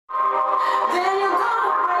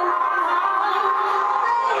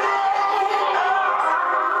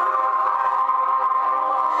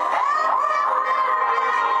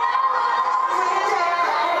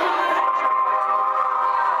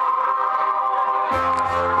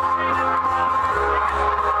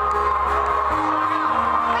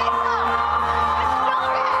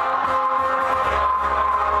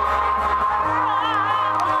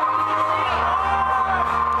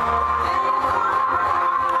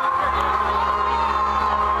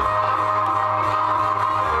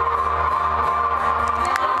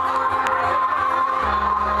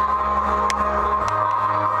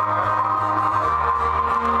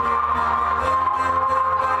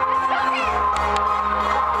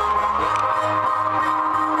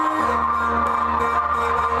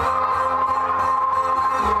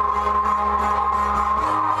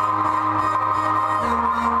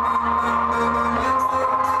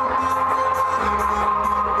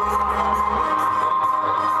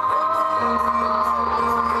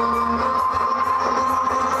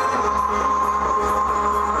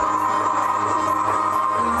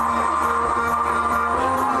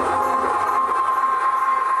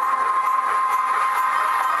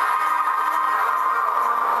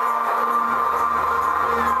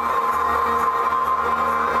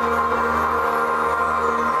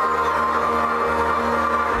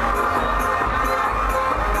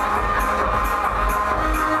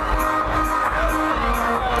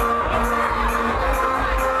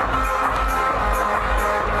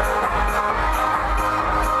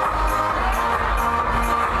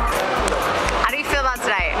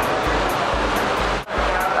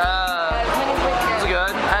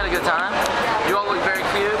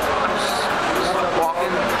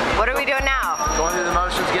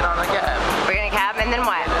And then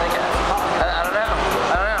what? I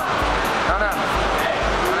don't know.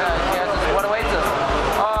 What awaits us?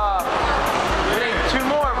 We need 2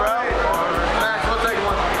 more, bro. Max, we'll take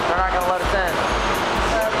one. They're not going to let us in.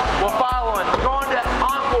 We'll follow one. We're going to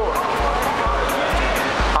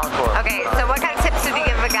Encore. Okay, so what kind of